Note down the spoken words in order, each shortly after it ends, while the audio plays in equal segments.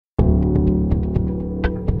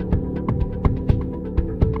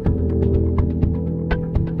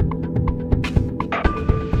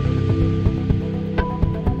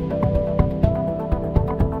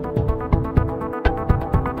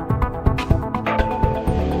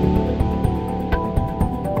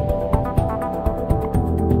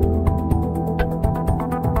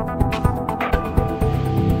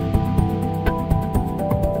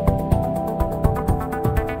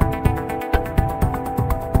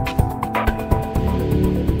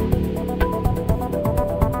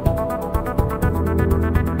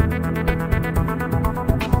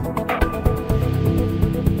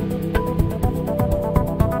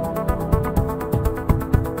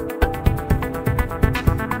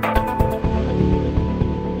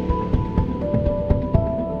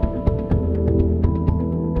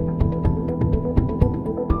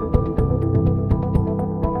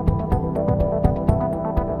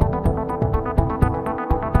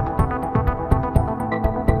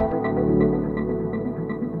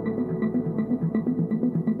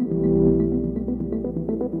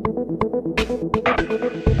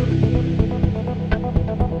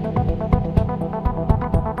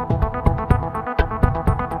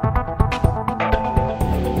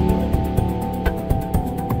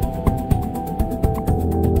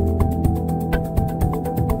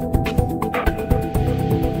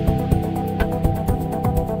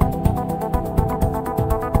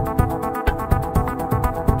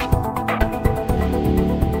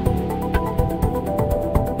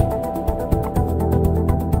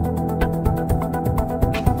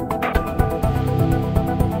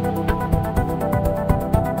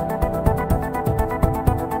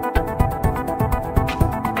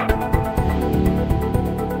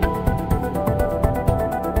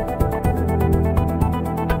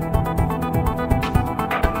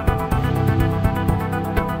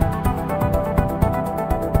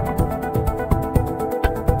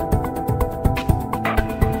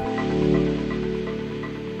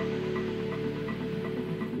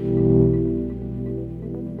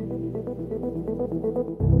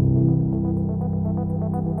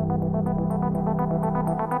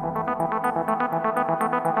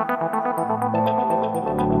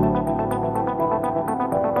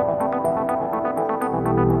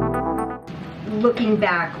coming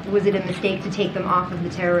back, was it a mistake to take them off of the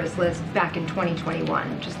terrorist list back in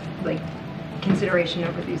 2021? Just like consideration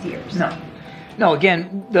over these years. No,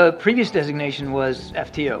 again, the previous designation was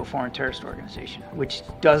FTO, Foreign Terrorist Organization, which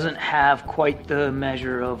doesn't have quite the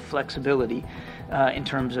measure of flexibility in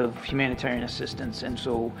terms of humanitarian assistance. And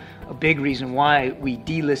so a big reason why we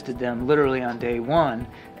delisted them literally on day one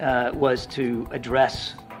was to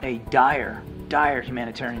address a dire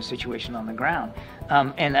humanitarian situation on the ground.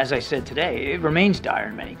 And as I said today, it remains dire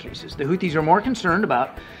in many cases. The Houthis are more concerned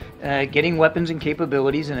about getting weapons and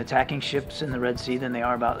capabilities and attacking ships in the Red Sea than they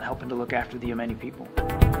are about helping to look after the Yemeni people.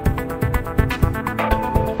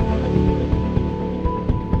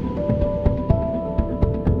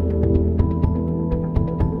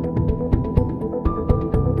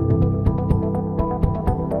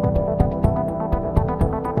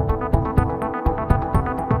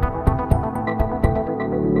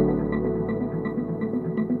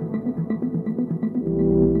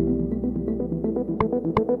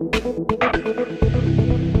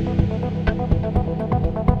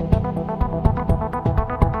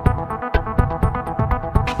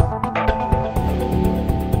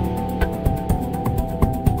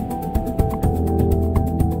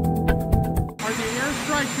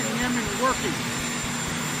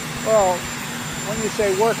 Well, when you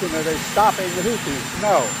say working, are they stopping the Houthis?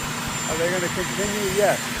 No. Are they going to continue?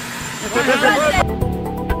 Yes.